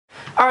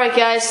Alright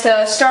guys,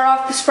 to start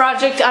off this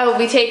project, I will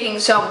be taking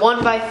some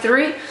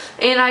 1x3,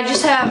 and I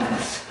just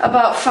have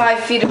about 5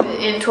 feet of it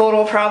in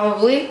total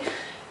probably.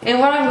 And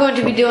what I'm going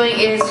to be doing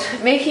is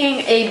making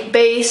a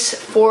base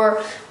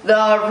for the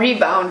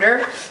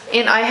rebounder,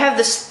 and I have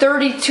this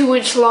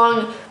 32-inch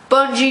long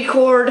bungee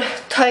cord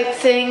type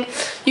thing.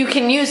 You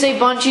can use a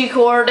bungee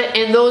cord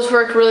and those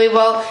work really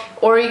well,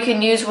 or you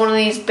can use one of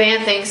these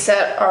band things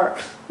that are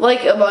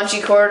like a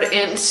bungee cord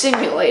and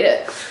simulate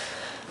it.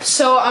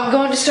 So I'm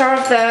going to start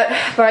off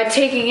that by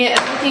taking it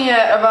and looking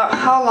at about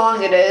how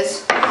long it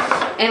is.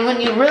 And when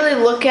you really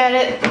look at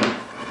it,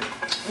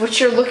 what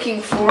you're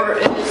looking for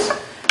is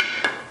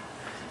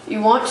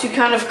you want to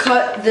kind of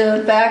cut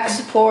the back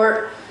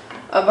support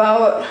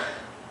about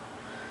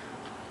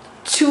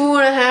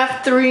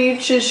 2.5 to 3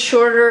 inches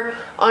shorter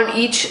on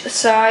each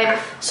side.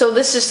 So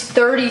this is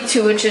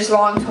 32 inches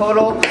long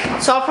total.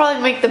 So I'll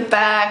probably make the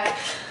back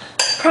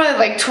probably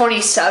like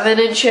 27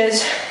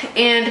 inches,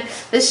 and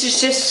this is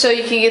just so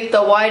you can get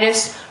the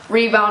widest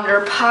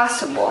rebounder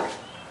possible.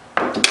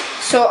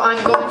 So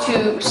I'm going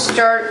to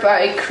start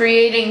by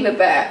creating the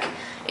back.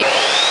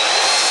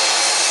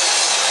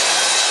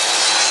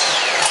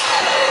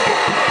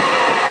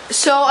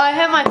 So I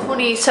have my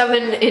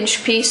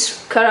 27-inch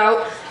piece cut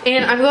out,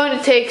 and I'm going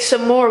to take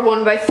some more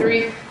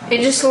 1x3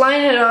 and just line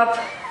it up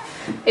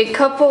a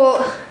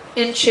couple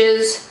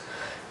inches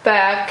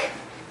back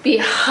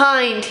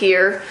behind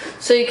here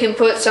so you can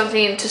put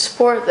something to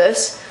support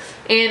this,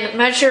 and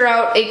measure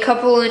out a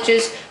couple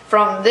inches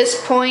from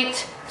this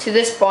point to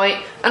this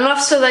point,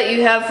 enough so that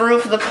you have room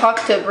for the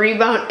puck to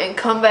rebound and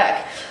come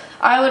back.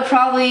 I would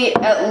probably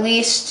at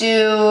least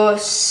do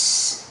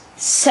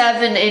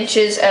 7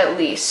 inches at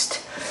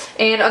least,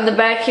 and on the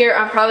back here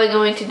I'm probably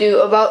going to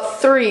do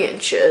about 3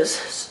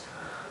 inches.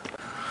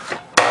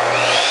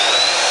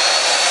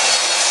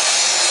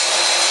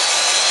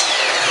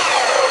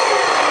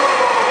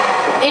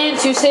 And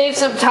to save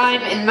some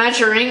time in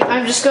measuring,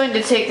 I'm just going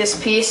to take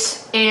this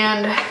piece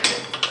and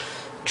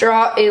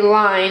draw a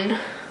line.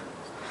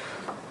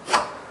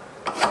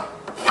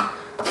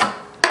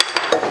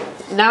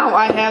 Now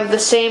I have the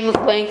same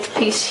length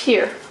piece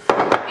here,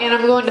 and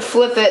I'm going to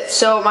flip it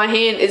so my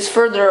hand is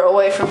further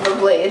away from the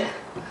blade,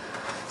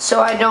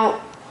 so I'm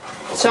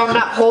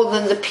not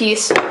holding the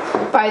piece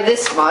by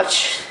this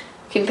much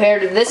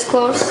compared to this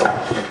close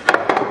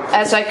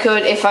as I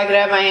could if I could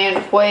have my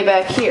hand way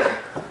back here.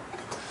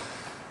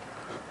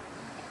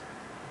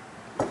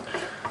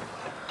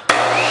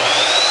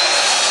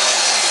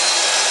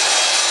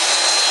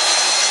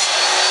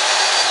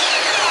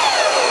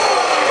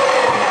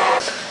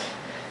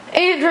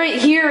 And right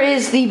here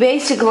is the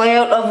basic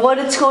layout of what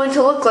it's going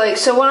to look like.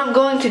 So what I'm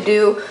going to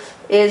do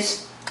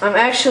is I'm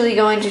actually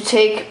going to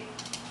take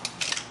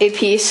a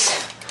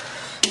piece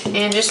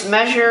and just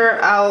measure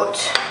out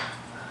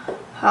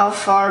how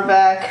far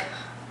back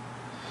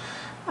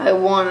I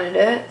wanted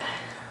it.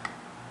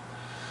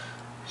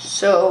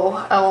 So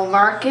I will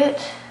mark it.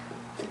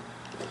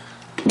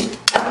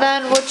 And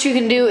then what you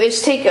can do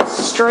is take a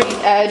straight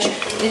edge.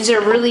 These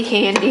are really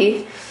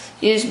handy.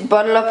 You just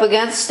butt it up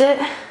against it,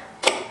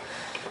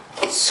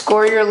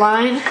 score your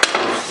line,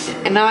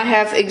 and now I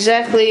have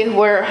exactly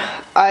where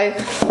I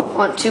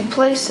want to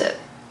place it.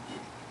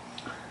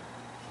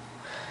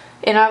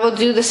 And I will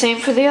do the same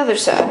for the other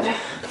side.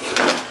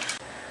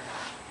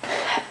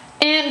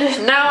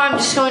 And now I'm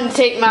just going to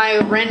take my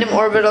random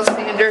orbital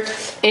sander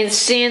and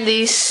sand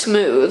these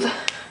smooth.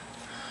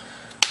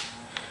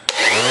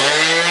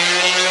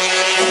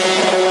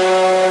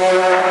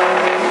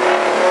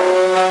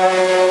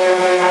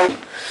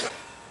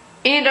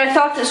 And I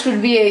thought this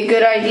would be a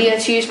good idea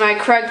to use my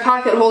Craig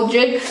pocket hole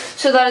jig,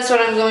 so that is what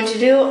I'm going to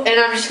do. And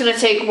I'm just going to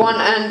take one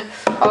end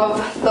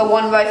of the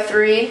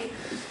 1x3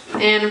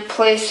 and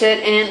place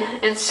it in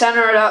and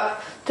center it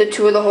up to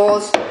 2 of the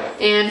holes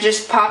and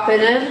just pop it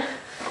in.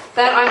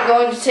 Then I'm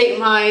going to take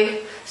my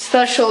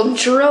special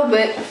drill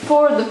bit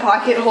for the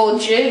pocket hole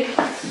jig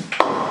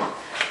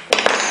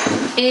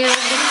and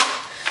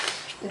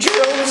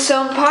drill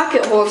some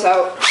pocket holes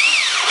out.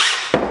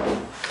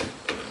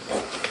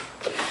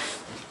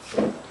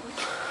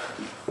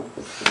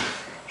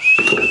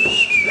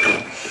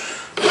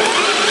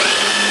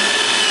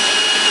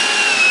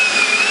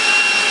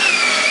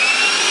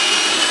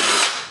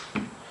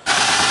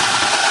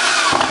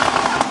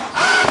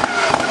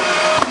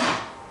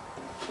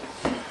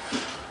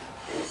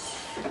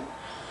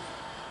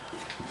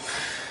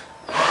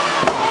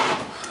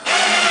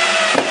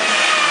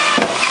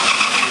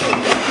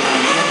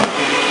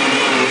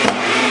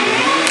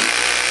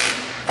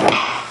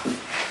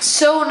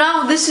 So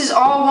now this is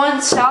all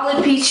one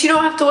solid piece. You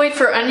don't have to wait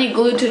for any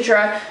glue to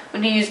dry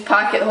when you use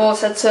pocket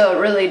holes. That's a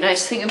really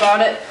nice thing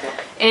about it.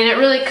 And it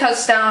really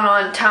cuts down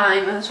on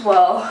time as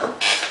well.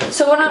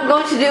 So what I'm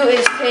going to do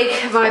is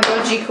take my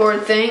bungee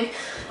cord thing,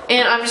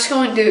 and I'm just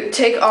going to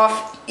take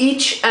off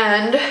each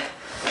end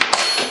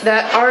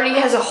that already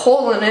has a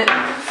hole in it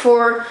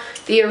for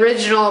the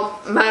original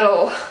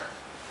metal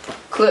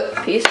clip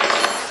piece.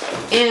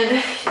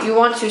 And you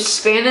want to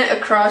span it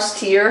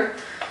across here.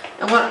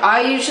 And what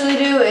I usually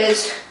do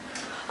is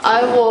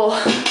I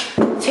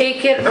will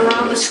take it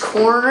around this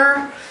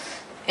corner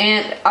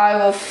and I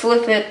will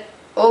flip it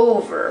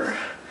over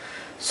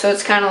so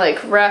it's kind of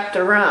like wrapped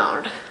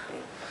around.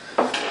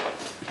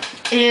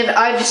 And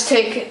I just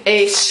take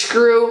a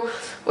screw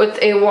with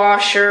a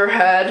washer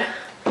head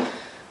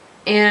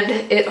and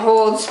it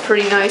holds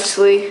pretty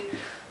nicely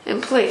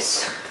in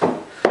place.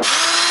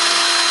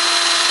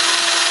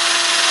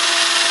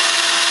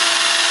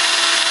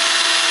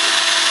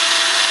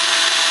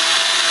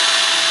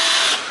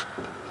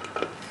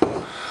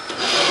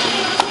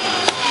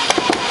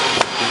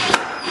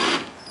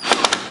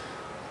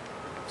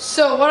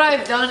 So what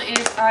I've done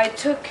is I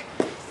took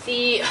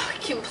the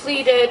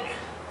completed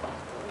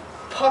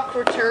puck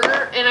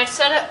returner and I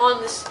set it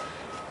on this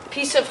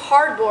piece of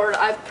hardboard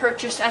I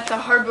purchased at the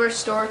hardware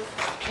store,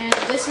 and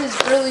this is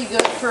really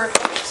good for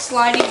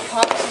sliding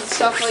pucks and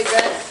stuff like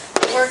that.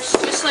 It works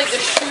just like a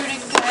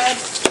shooting pad,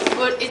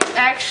 but it's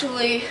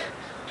actually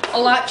a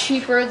lot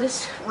cheaper.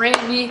 This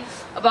ran me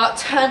about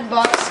 10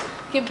 bucks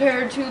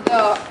compared to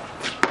the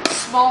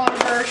smaller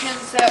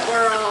versions that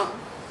were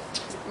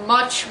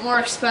much more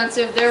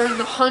expensive. They were in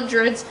the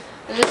hundreds,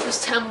 and this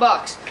was 10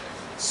 bucks.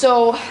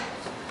 So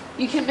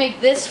you can make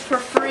this for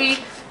free.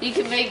 You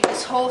can make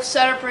this whole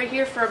setup right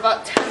here for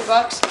about 10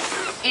 bucks.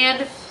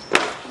 And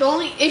the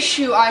only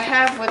issue I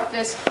have with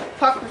this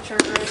puck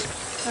returner is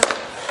when I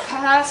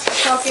pass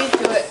the puck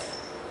into it,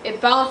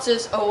 it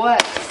bounces away.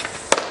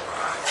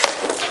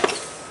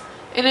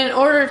 And in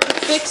order to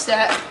fix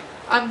that,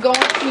 I'm going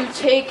to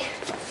take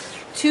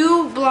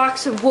 2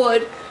 blocks of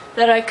wood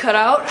that I cut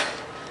out,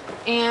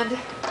 and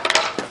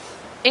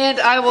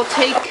I will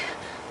take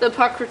the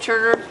puck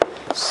returner,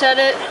 set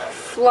it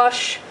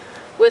flush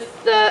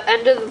with the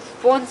end of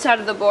one side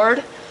of the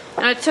board,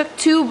 and I took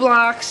 2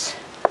 blocks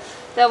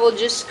that will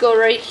just go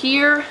right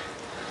here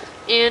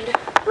and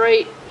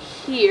right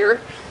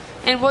here.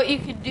 And what you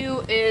can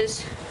do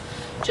is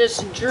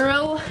just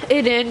drill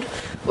it in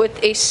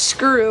with a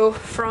screw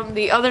from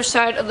the other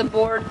side of the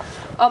board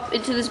up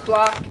into this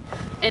block,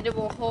 and it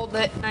will hold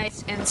it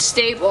nice and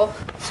stable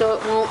so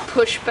it won't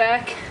push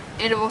back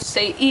and it will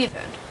stay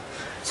even.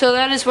 So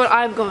that is what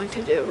I'm going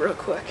to do real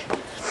quick.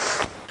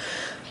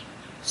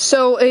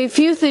 So a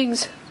few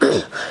things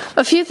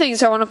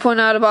I want to point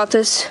out about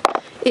this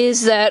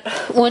is that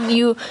when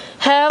you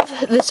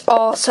have this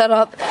all set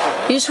up,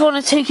 you just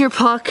want to take your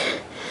puck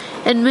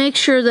and make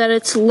sure that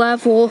it's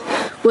level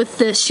with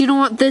this. You don't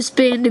want this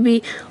band to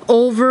be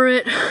over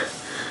it,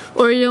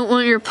 or you don't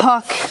want your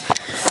puck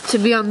to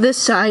be on this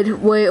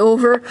side way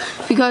over,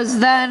 because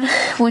then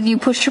when you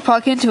push your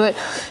puck into it,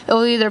 it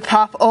will either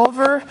pop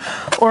over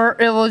or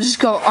it will just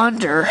go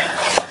under.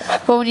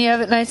 But when you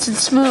have it nice and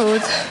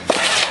smooth,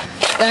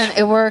 then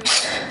it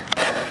works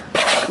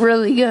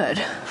really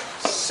good.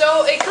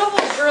 So a couple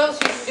of drills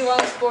you can do on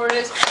this board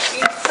is you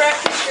can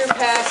practice your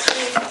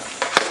passing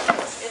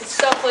and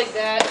stuff like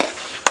that,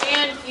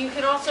 and you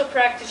can also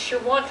practice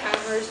your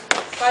one-timers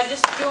by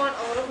just doing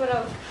a little bit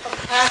of a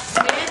pass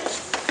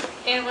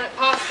in, and when it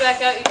pops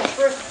back out, you just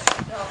rip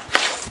it out.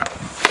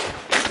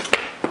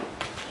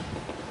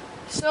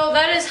 So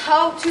that is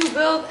how to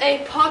build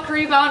a puck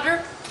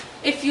rebounder.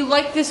 If you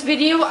like this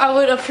video, I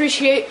would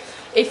appreciate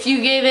if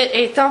you gave it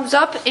a thumbs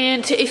up,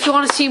 and if you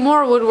want to see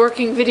more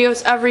woodworking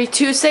videos every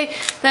Tuesday,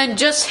 then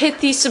just hit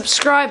the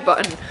subscribe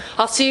button.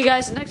 I'll see you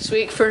guys next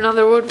week for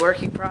another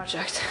woodworking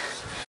project.